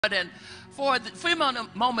And for the few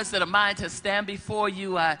moments that are mine to stand before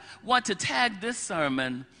you, I want to tag this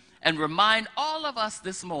sermon and remind all of us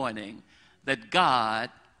this morning that God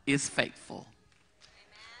is faithful.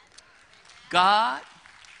 God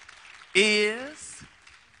is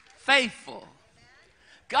faithful.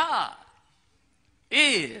 God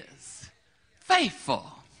is faithful.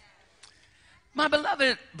 My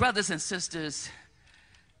beloved brothers and sisters,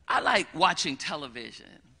 I like watching television.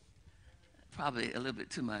 Probably a little bit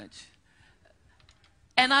too much.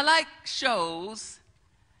 And I like shows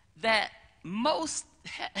that most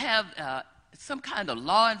have some kind of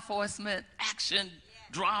law enforcement, action,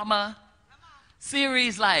 drama.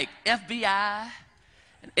 Series like FBI,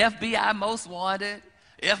 and FBI Most Wanted,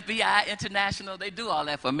 FBI International. They do all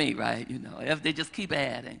that for me, right? You know, if they just keep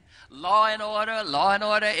adding. Law and Order,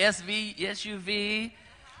 SUV,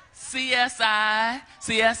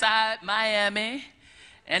 CSI Miami,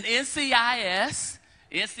 and NCIS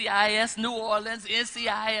New Orleans,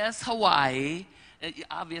 NCIS Hawaii. And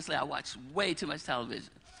obviously, I watch way too much television.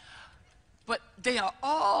 But they are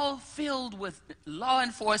all filled with law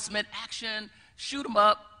enforcement, action, shoot them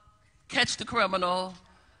up, catch the criminal,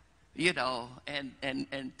 you know, and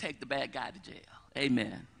take the bad guy to jail.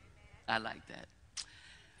 Amen. I like that.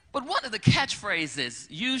 But one of the catchphrases,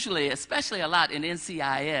 usually, especially a lot in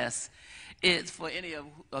NCIS, is, for any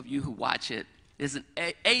of you who watch it, is an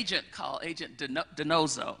agent called Agent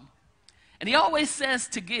Denozo. And he always says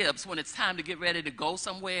to Gibbs when it's time to get ready to go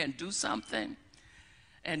somewhere and do something,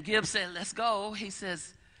 and Gibbs said, let's go. He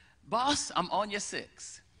says, boss, I'm on your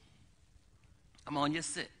 6. I'm on your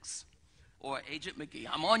 6. Or Agent McGee,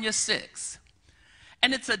 I'm on your 6.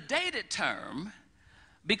 And it's a dated term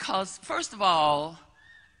because, first of all,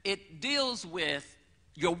 it deals with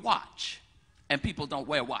your watch. And people don't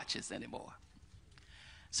wear watches anymore.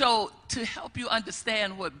 So to help you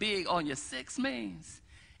understand what being on your 6 means,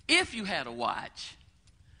 if you had a watch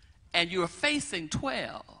and you're facing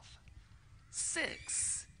 12,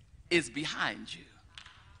 6 is behind you.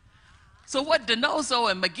 So what Denozo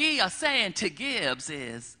and McGee are saying to Gibbs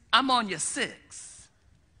is, I'm on your 6.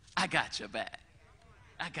 I got your back.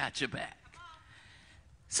 I got your back.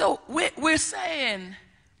 So we're saying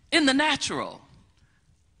in the natural,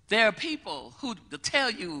 there are people who tell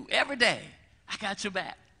you every day, I got your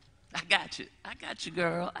back. I got you. I got you,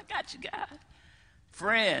 girl. I got you, guy.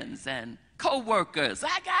 Friends and co-workers,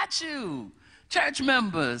 I got you. Church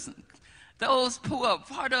members, those who are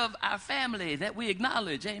part of our family that we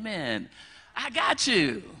acknowledge, amen. I got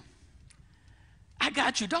you. I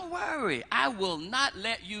got you. Don't worry. I will not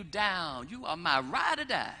let you down. You are my ride or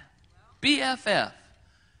die. BFF.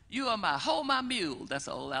 You are my hold my mule. That's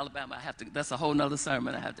old Alabama. That's a whole nother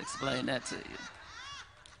sermon. I have to explain that to you.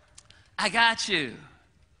 I got you.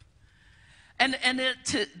 And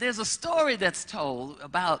there's a story that's told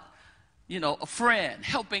about, you know, a friend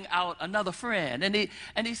helping out another friend.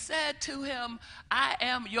 And he said to him, I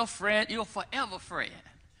am your friend, your forever friend.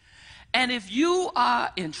 And if you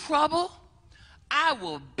are in trouble, I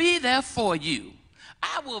will be there for you.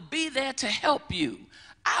 I will be there to help you.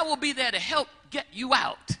 I will be there to help get you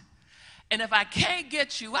out. And if I can't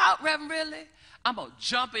get you out, Reverend Ridley, I'm going to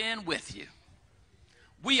jump in with you.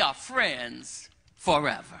 We are friends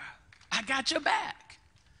forever. I got your back.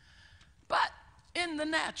 But in the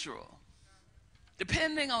natural,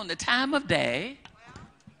 depending on the time of day,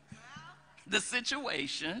 the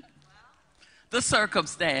situation, the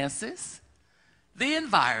circumstances, the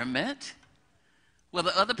environment,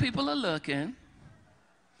 whether other people are looking,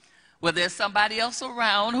 whether there's somebody else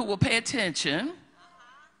around who will pay attention,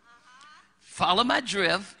 follow my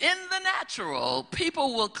drift, in the natural,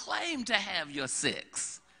 people will claim to have your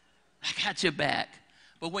 6. I got your back.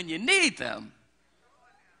 But when you need them,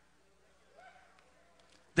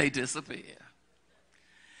 they disappear.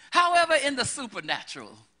 However, in the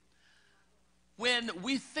supernatural, when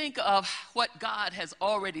we think of what God has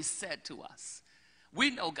already said to us,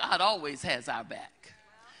 we know God always has our back.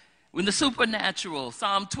 In the supernatural,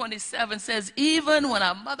 Psalm 27 says, even when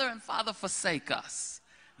our mother and father forsake us,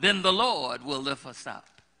 then the Lord will lift us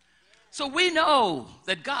up. So we know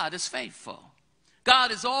that God is faithful.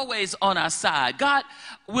 God is always on our side. God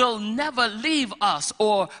will never leave us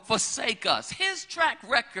or forsake us. His track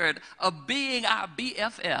record of being our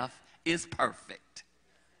BFF is perfect.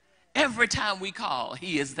 Every time we call,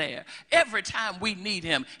 he is there. Every time we need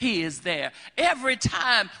him, he is there. Every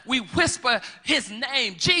time we whisper his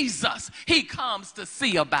name, Jesus, he comes to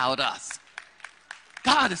see about us.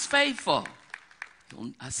 God is faithful.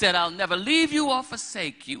 I said, I'll never leave you or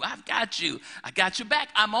forsake you. I've got you. I got your back.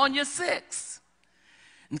 I'm on your 6.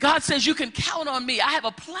 And God says, you can count on me. I have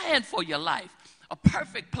a plan for your life, a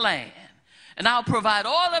perfect plan. And I'll provide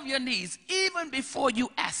all of your needs even before you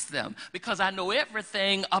ask them, because I know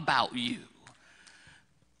everything about you.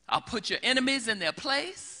 I'll put your enemies in their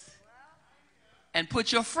place and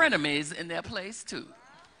put your frenemies in their place too.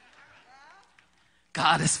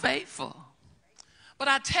 God is faithful. But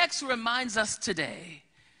our text reminds us today,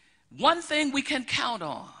 one thing we can count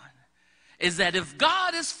on is that if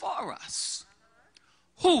God is for us,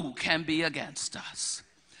 who can be against us?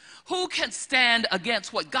 Who can stand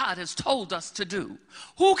against what God has told us to do?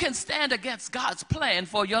 Who can stand against God's plan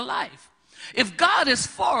for your life? If God is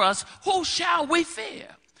for us, who shall we fear?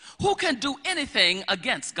 Who can do anything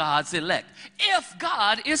against God's elect? If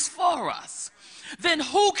God is for us, then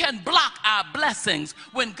who can block our blessings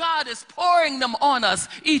when God is pouring them on us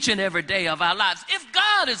each and every day of our lives? If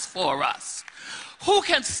God is for us, who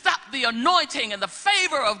can stop the anointing and the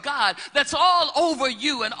favor of God that's all over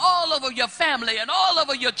you and all over your family and all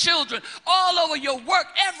over your children, all over your work,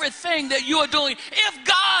 everything that you are doing? If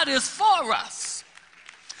God is for us,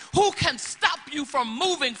 who can stop you from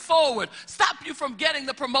moving forward, stop you from getting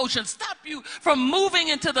the promotion, stop you from moving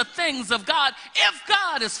into the things of God? If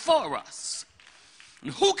God is for us,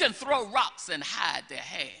 who can throw rocks and hide their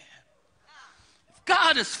hand? If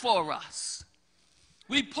God is for us,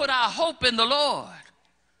 we put our hope in the Lord,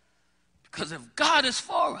 because if God is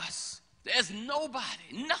for us, there's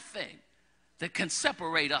nobody, nothing that can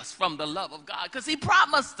separate us from the love of God, because he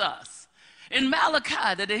promised us in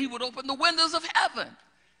Malachi that he would open the windows of heaven,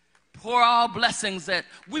 pour all blessings that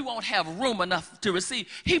we won't have room enough to receive.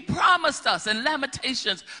 He promised us in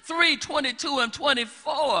Lamentations 3:22 and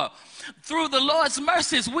 24, through the Lord's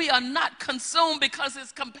mercies we are not consumed, because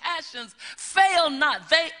his compassions fail not.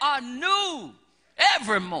 They are new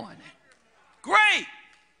every morning. Great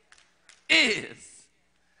is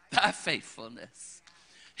thy faithfulness.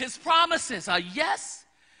 His promises are yes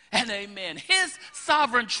and amen. His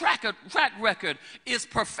sovereign track record is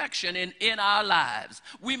perfection in our lives.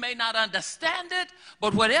 We may not understand it,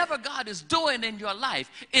 but whatever God is doing in your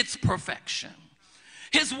life, it's perfection.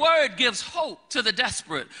 His word gives hope to the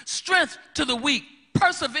desperate, strength to the weak,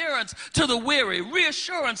 perseverance to the weary,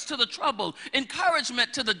 reassurance to the troubled,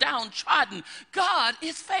 encouragement to the downtrodden. God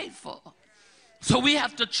is faithful. So we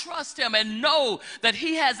have to trust him and know that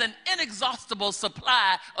he has an inexhaustible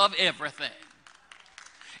supply of everything.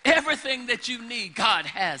 Everything that you need, God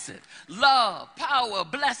has it. Love, power,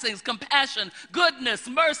 blessings, compassion, goodness,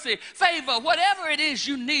 mercy, favor, whatever it is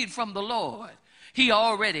you need from the Lord, he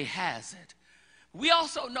already has it. We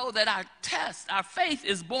also know that our faith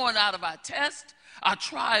is born out of our test, our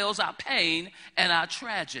trials, our pain, and our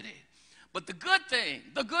tragedy. But the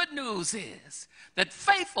good news is that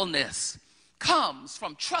faithfulness comes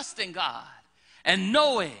from trusting God and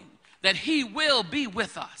knowing that he will be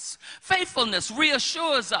with us. Faithfulness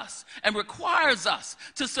reassures us and requires us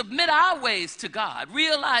to submit our ways to God,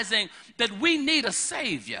 realizing that we need a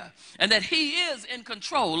Savior and that he is in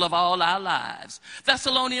control of all our lives.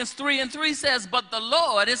 Thessalonians 3:3 says, but the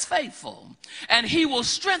Lord is faithful, and he will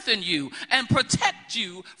strengthen you and protect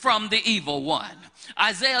you from the evil one.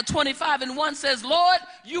 Isaiah 25:1 says, Lord,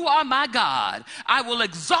 you are my God. I will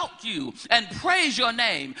exalt you and praise your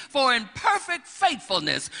name, for in perfect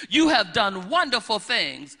faithfulness you have done wonderful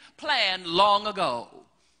things planned long ago.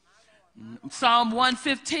 Psalm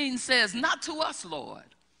 115 says, not to us, Lord,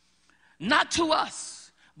 not to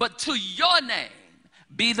us, but to your name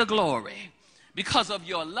be the glory, because of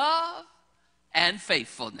your love and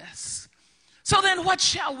faithfulness. So then what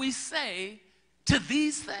shall we say to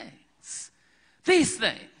these things? These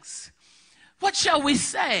things. What shall we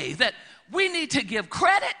say? That we need to give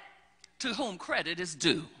credit to whom credit is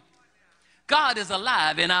due. God is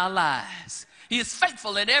alive in our lives. He is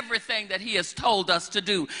faithful in everything that he has told us to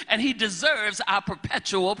do, and he deserves our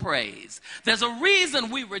perpetual praise. There's a reason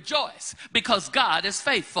we rejoice, because God is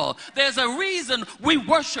faithful. There's a reason we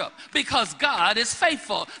worship, because God is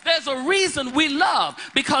faithful. There's a reason we love,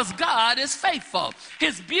 because God is faithful.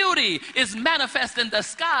 His beauty is manifest in the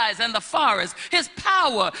skies and the forests. His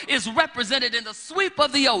power is represented in the sweep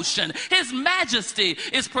of the ocean. His majesty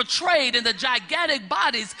is portrayed in the gigantic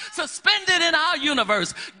bodies suspended in our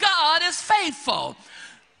universe. God is faithful.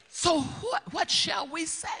 So what shall we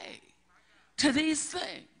say to these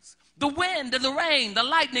things? The wind and the rain, the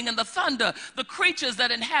lightning and the thunder, the creatures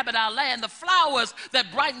that inhabit our land, the flowers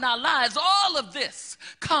that brighten our lives, all of this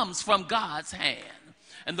comes from God's hand.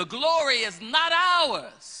 And the glory is not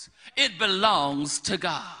ours. It belongs to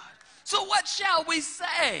God. So what shall we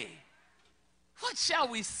say? What shall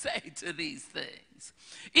we say to these things?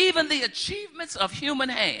 Even the achievements of human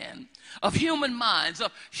hand, of human minds,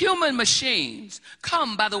 of human machines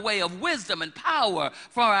come by the way of wisdom and power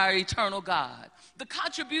for our eternal God. the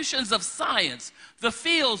contributions of science, the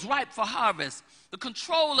fields ripe for harvest, the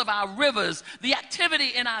control of our rivers, the activity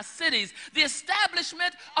in our cities, the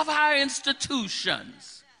establishment of our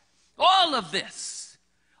institutions. All of this,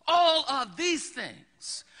 all of these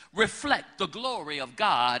things reflect the glory of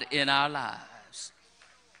God in our lives.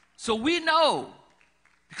 So we know,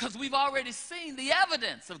 because we've already seen the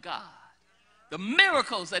evidence of God, the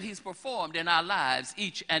miracles that he's performed in our lives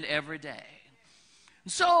each and every day.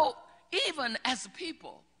 So even as a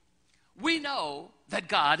people, we know that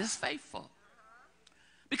God is faithful.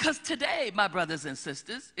 Because today, my brothers and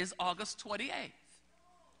sisters, is August 28th.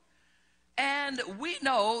 And we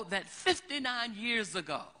know that 59 years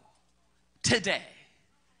ago, today,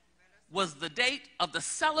 was the date of the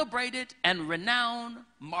celebrated and renowned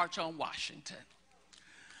March on Washington.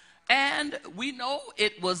 And we know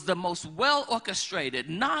it was the most well-orchestrated,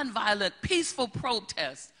 nonviolent, peaceful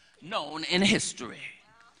protest known in history.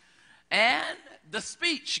 And the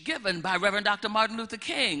speech given by Reverend Dr. Martin Luther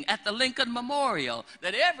King at the Lincoln Memorial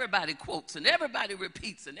that everybody quotes and everybody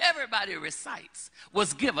repeats and everybody recites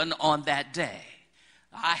was given on that day.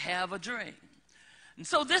 I have a dream. And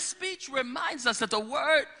so this speech reminds us that the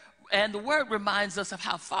word reminds us of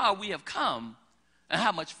how far we have come and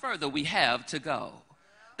how much further we have to go.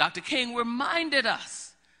 Dr. King reminded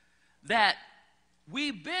us that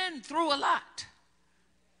we've been through a lot,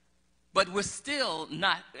 but we're still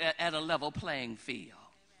not at a level playing field.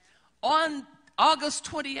 On August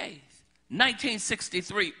 28th,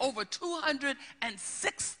 1963, over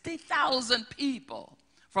 260,000 people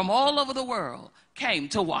from all over the world came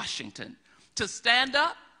to Washington to stand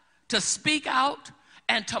up, to speak out,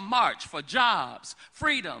 and to march for jobs,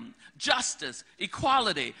 freedom, justice,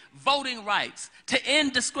 equality, voting rights, to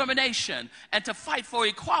end discrimination, and to fight for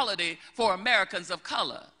equality for Americans of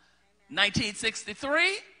color.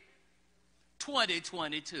 1963,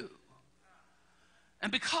 2022.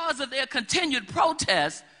 And because of their continued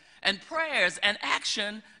protests and prayers and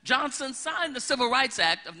action, Johnson signed the Civil Rights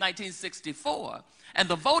Act of 1964 and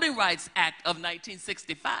the Voting Rights Act of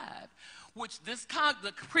 1965, which the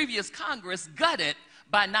previous Congress gutted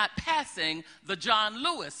by not passing the John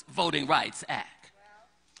Lewis Voting Rights Act.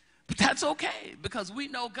 But that's okay, because we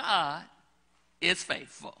know God is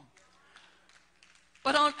faithful.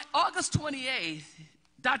 But on August 28th,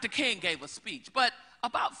 Dr. King gave a speech. But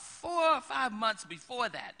about 4 or 5 months before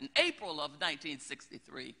that, in April of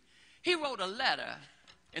 1963, he wrote a letter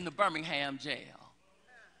in the Birmingham jail.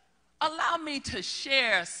 Allow me to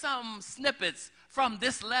share some snippets from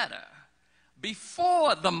this letter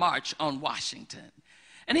before the March on Washington.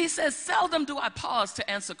 And he says, "Seldom do I pause to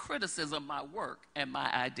answer criticism of my work and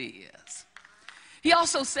my ideas." He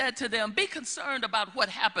also said to them, "Be concerned about what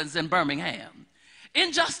happens in Birmingham.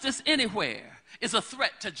 Injustice anywhere is a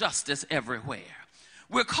threat to justice everywhere.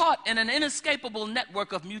 We're caught in an inescapable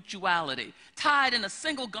network of mutuality, tied in a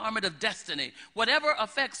single garment of destiny. Whatever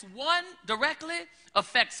affects one directly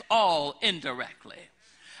affects all indirectly."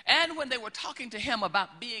 And when they were talking to him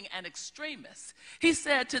about being an extremist, he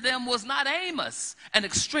said to them, "Was not Amos an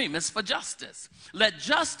extremist for justice? Let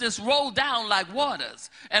justice roll down like waters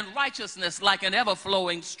and righteousness like an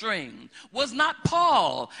ever-flowing stream. Was not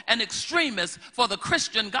Paul an extremist for the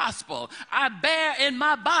Christian gospel? I bear in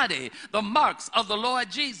my body the marks of the Lord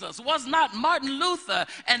Jesus. Was not Martin Luther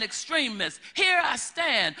an extremist? Here I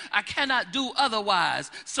stand. I cannot do otherwise.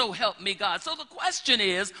 So help me God." So the question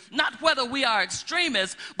is not whether we are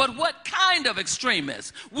extremists, but what kind of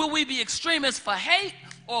extremists? Will we be extremists for hate,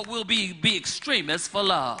 or will we be extremists for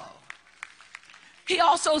love? He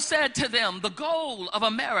also said to them, the goal of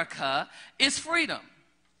America is freedom.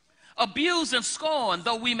 Abused and scorned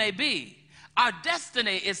though we may be, our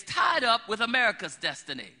destiny is tied up with America's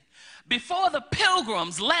destiny. Before the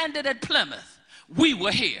Pilgrims landed at Plymouth, we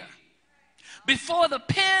were here. Before the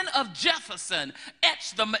pen of Jefferson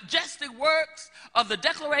etched the majestic works of the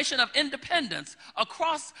Declaration of Independence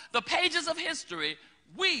across the pages of history,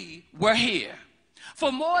 we were here.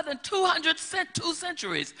 For more than 2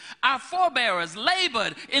 centuries, our forebears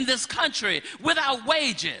labored in this country without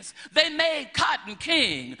wages. They made cotton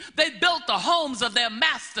king. They built the homes of their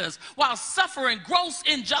masters while suffering gross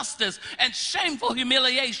injustice and shameful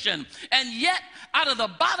humiliation. And yet, out of the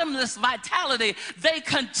bottomless vitality, they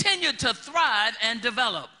continued to thrive and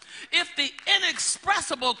develop. If the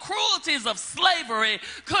inexpressible cruelties of slavery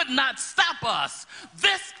could not stop us,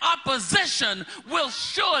 this opposition will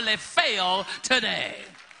surely fail today.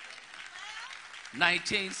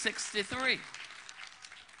 1963.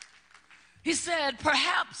 He said,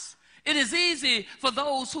 "Perhaps it is easy for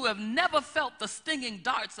those who have never felt the stinging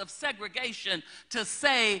darts of segregation to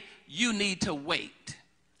say, you need to wait.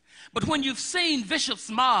 But when you've seen vicious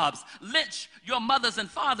mobs lynch your mothers and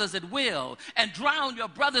fathers at will and drown your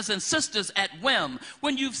brothers and sisters at whim,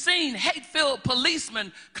 when you've seen hate-filled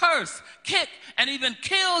policemen curse, kick, and even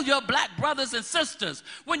kill your black brothers and sisters,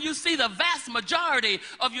 when you see the vast majority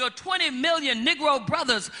of your 20 million Negro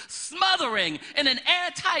brothers smothering in an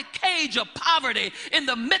airtight cage of poverty in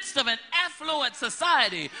the midst of an affluent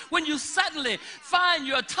society, when you suddenly find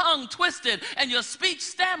your tongue twisted and your speech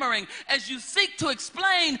stammering as you seek to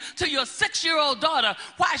explain to your 6-year-old daughter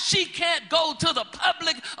why she can't go to the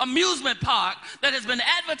public amusement park that has been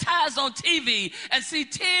advertised on TV, and see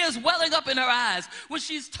tears welling up in her eyes when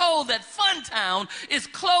she's told that Funtown is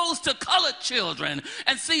closed to colored children,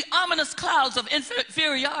 and see ominous clouds of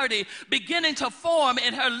inferiority beginning to form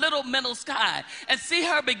in her little mental sky, and see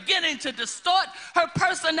her beginning to distort her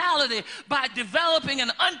personality by developing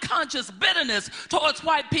an unconscious bitterness towards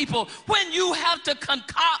white people, when you have to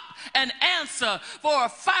concoct an answer for a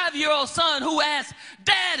 5-year-old son who asks,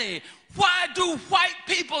 "Daddy, why do white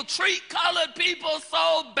people treat colored people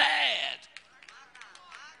so bad?"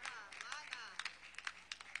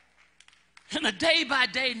 And the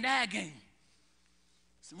day-by-day nagging,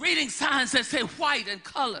 reading signs that say white and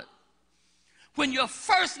colored, when your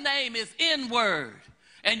first name is N-word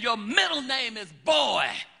and your middle name is boy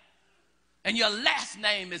and your last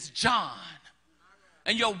name is John,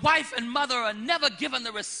 and your wife and mother are never given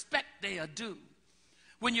the respect they are due,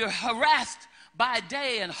 when you're harassed by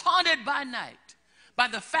day and haunted by night by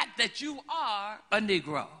the fact that you are a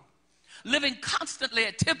Negro, living constantly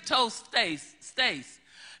at tiptoe stace,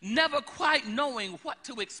 never quite knowing what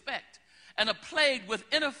to expect, and are plagued with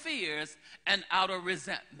inner fears and outer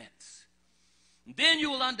resentments. Then you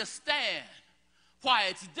will understand why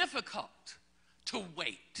it's difficult to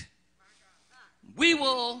wait. He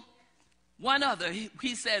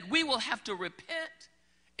said, we will have to repent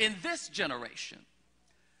in this generation,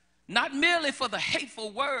 not merely for the hateful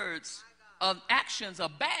words of actions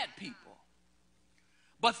of bad people,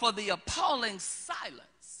 but for the appalling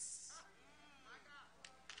silence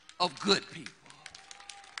of good people.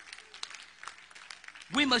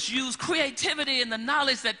 We must use creativity and the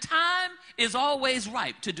knowledge that time is always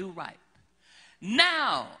ripe to do right.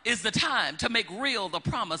 Now is the time to make real the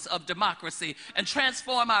promise of democracy and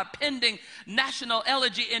transform our pending national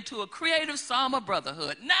elegy into a creative psalm of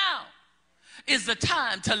brotherhood. Now is the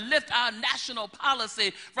time to lift our national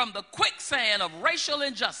policy from the quicksand of racial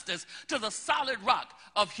injustice to the solid rock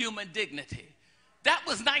of human dignity. That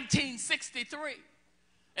was 1963.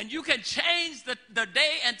 And you can change the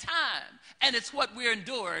day and time, and it's what we're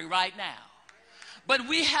enduring right now. But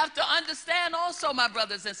we have to understand also, my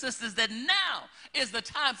brothers and sisters, that now is the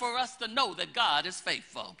time for us to know that God is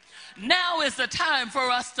faithful. Now is the time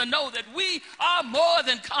for us to know that we are more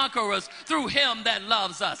than conquerors through him that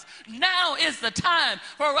loves us. Now is the time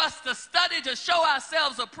for us to study, to show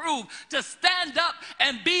ourselves approved, to stand up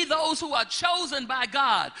and be those who are chosen by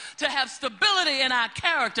God, to have stability in our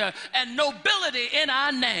character and nobility in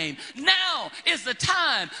our name. Now is the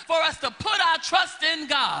time for us to put our trust in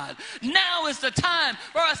God. Now is the time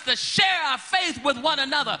for us to share our faith with one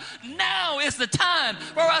another. Now is the time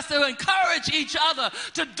for us to encourage each other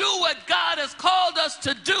to do what God has called us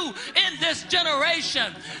to do in this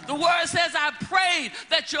generation. The word says, I prayed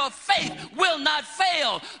that your faith will not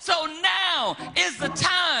fail. So now is the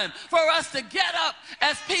time for us to get up,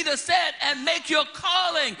 as Peter said, and make your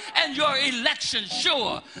calling and your election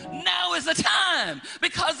sure. Now is the time,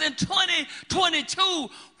 because in 2022,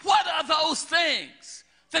 what are those things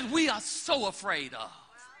that we are so afraid of?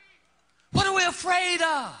 What are we afraid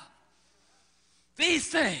of? These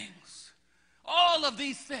things, all of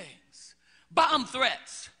these things, bomb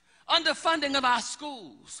threats, underfunding of our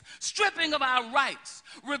schools, stripping of our rights,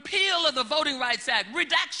 repeal of the Voting Rights Act,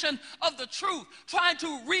 redaction of the truth, trying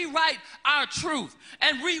to rewrite our truth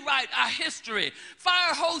and rewrite our history,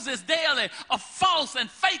 fire hoses daily of false and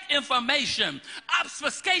fake information,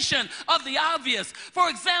 obfuscation of the obvious. For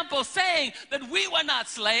example, saying that we were not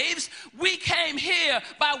slaves, we came here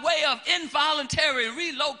by way of involuntary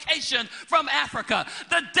relocation from Africa.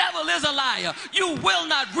 The devil is a liar. You will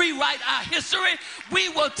not rewrite our history. We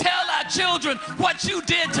will tell our children what you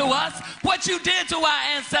did to us, what you did to our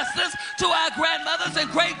ancestors, to our grandmothers and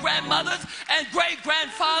great-grandmothers and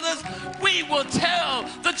great-grandfathers. We will tell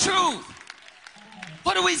the truth.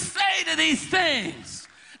 What do we say to these things?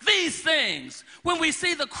 These things, when we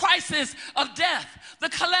see the crisis of death, the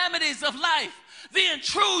calamities of life, the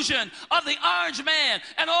intrusion of the orange man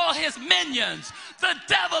and all his minions. The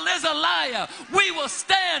devil is a liar. We will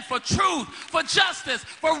stand for truth, for justice,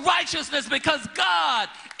 for righteousness, because God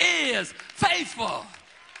is faithful.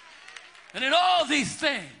 And in all these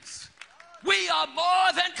things, We are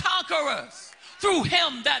more than conquerors through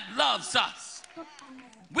him that loves us.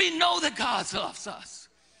 We know that God loves us.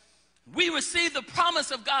 We receive the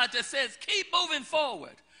promise of God that says, keep moving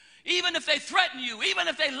forward. Even if they threaten you, even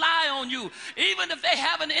if they lie on you, even if they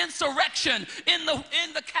have an insurrection in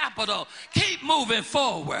the Capitol, keep moving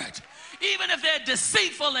forward. Even if they're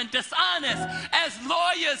deceitful and dishonest, as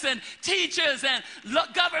lawyers and teachers and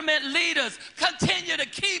government leaders, continue to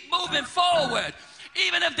keep moving forward.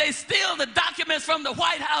 Even if they steal the documents from the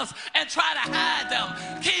White House and try to hide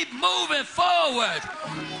them, keep moving forward.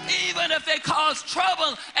 Even if they cause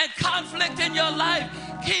trouble and conflict in your life,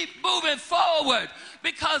 keep moving forward,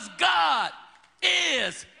 because God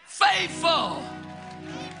is faithful.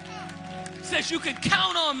 He says you can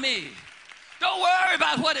count on me. Don't worry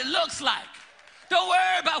about what it looks like. Don't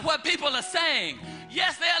worry about what people are saying.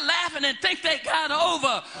 Yes, they're laughing and think they got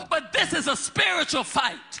over, but this is a spiritual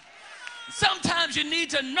fight. Sometimes you need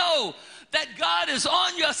to know that God is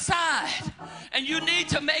on your side, and you need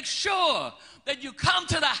to make sure that you come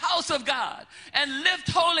to the house of God and lift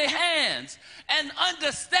holy hands and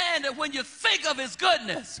understand that when you think of his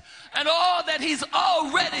goodness and all that he's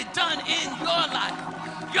already done in your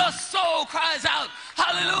life, your soul cries out,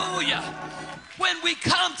 hallelujah. When we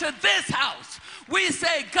come to this house, we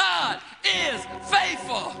say God is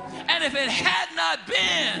faithful. And if it had not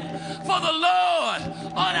been for the Lord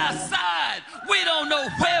on our side, we don't know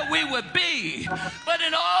where we would be. But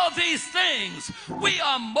in all these things, we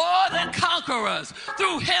are more than conquerors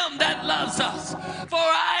through him that loves us. For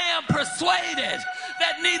I am persuaded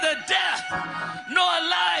that neither death, nor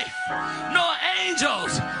life, nor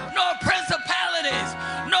angels, nor principalities,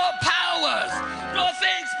 nor powers, nor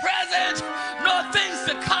things present, nor things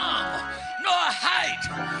to come, nor height,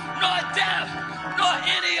 nor depth, nor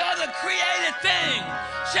any other created thing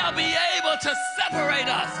shall be able to separate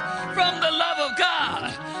us from the love of God.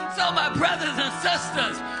 So my brothers and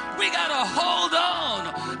sisters, we got to hold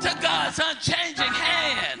on to God's unchanging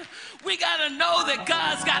hand. We got to know that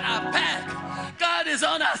God's got our back. God is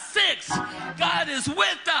on our six. God is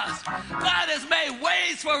with us. God has made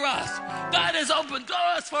ways for us. God has opened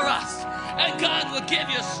doors for us. And God will give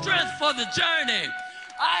you strength for the journey.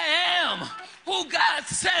 I am who God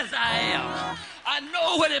says I am. I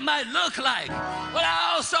know what it might look like, but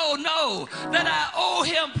I also know that I owe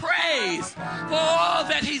him praise for all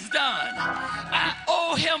that he's done. I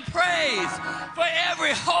owe him praise for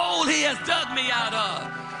every hole he has dug me out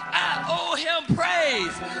of. I owe him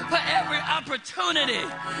praise for every opportunity.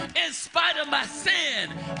 In spite of my sin,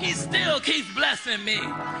 he still keeps blessing me.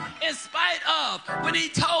 In spite of when he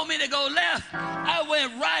told me to go left, I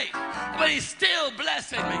went right, but he's still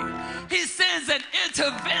blessing me. He sends an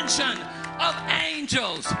intervention of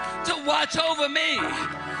angels to watch over me.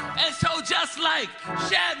 And so just like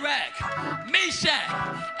Shadrach, Meshach,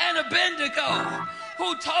 and Abednego,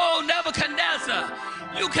 who told Nebuchadnezzar,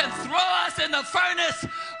 you can throw us in the furnace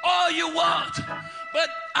all you want, but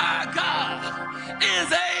our God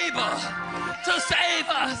is able to save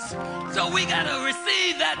us. So we got to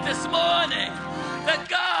receive that this morning, that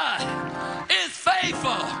God is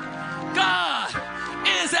faithful. God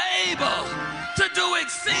is able to do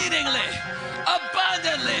exceedingly,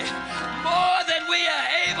 abundantly, more than we are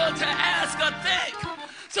able to ask or think.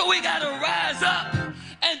 So we got to rise up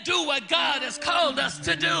and do what God has called us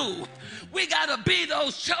to do. We got to be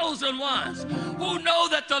those chosen ones who know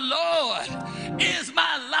that the Lord is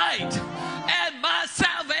my light and my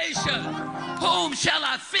salvation. Whom shall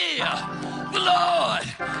I fear? The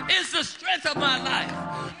Lord is the strength of my life.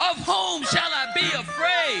 Of whom shall I be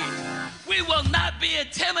afraid? We will not be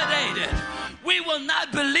intimidated. We will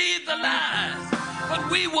not believe the lies, but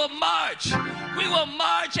we will march. We will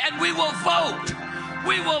march and we will vote.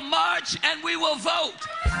 We will march and we will vote.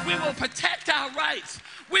 We will protect our rights.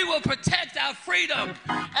 We will protect our freedom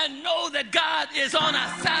and know that God is on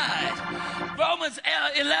our side. Romans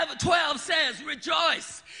 11:12 says,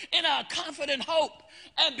 rejoice in our confident hope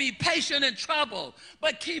and be patient in trouble,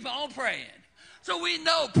 but keep on praying. So we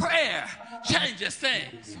know prayer changes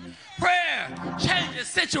things. Prayer changes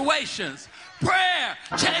situations. Prayer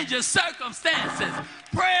changes circumstances.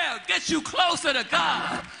 Prayer gets you closer to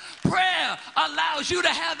God. Prayer allows you to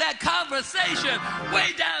have that conversation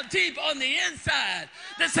way down deep on the inside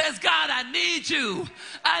that says, God, I need you.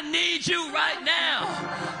 I need you right now.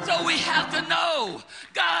 So we have to know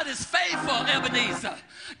God is faithful, Ebenezer.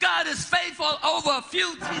 God is faithful over a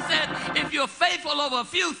few. He said, if you're faithful over a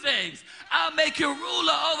few things, I'll make you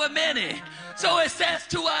ruler over many. So it says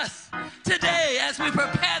to us today as we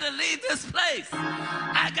prepare to leave this place,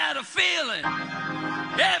 I got a feeling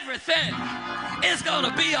everything is going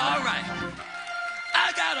to be all right.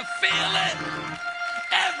 I got a feeling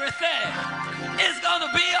everything is going to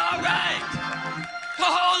be all right. The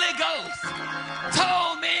Holy Ghost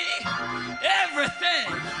told me everything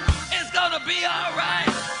is going to be all right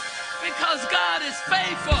because God is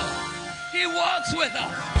faithful. He walks with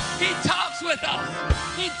us. He talks with us.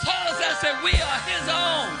 He tells us that we are his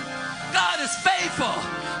own. God is faithful.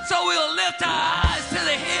 So we'll lift our eyes to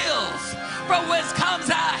the hills from whence comes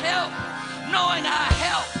our help, knowing our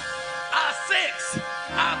help, our six,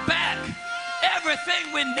 our back,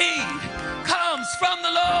 everything we need comes from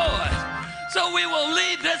the Lord. So we will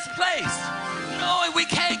leave this place knowing we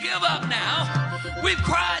can't give up now. We've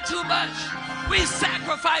cried too much. We've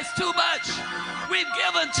sacrificed too much. We've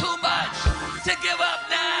given too much to give up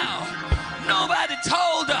now. Nobody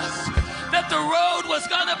told us that the road was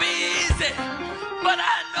going to be easy. But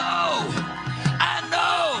I know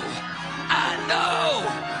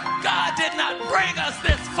God did not bring us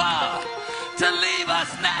this far to leave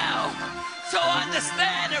us now. So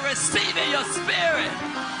understand and receive in your spirit,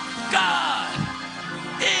 God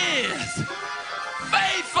is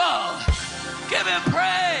faithful. Give him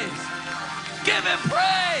praise. Give him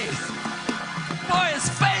praise for his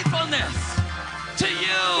faithfulness to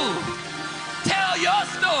you. Tell your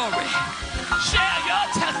story. Share your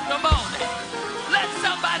testimony. Let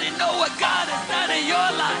somebody know what God has done in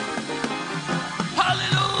your life.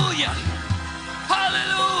 Hallelujah.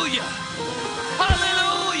 Hallelujah.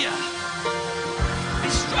 Hallelujah. Be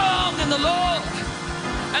strong in the Lord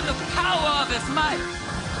and the power of his might.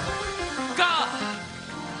 God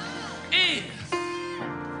is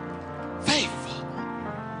faithful.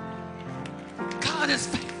 God is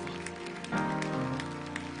faithful.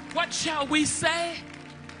 What shall we say?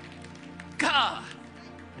 God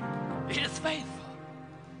is faithful.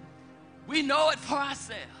 We know it for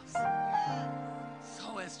ourselves.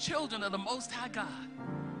 So as children of the Most High God,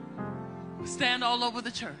 we stand all over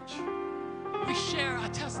the church. We share our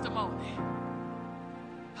testimony.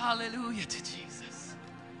 Hallelujah to Jesus.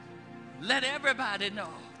 Let everybody know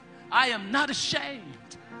I am not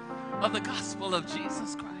ashamed of the gospel of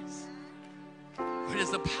Jesus Christ. For it is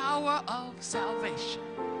the power of salvation.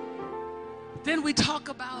 Then we talk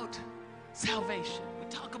about salvation. We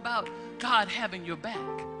talk about God having your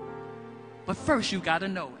back. But first you got to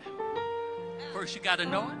know him. First you got to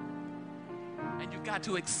know him. And you've got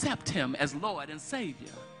to accept him as Lord and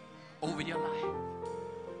Savior over your life.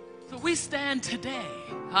 So we stand today,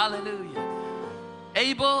 hallelujah,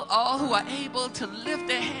 all who are able to lift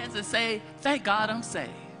their hands and say, thank God I'm saved.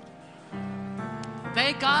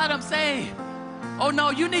 Thank God I'm saved. Oh no,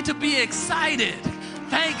 you need to be excited.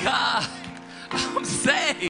 Thank God I'm saved.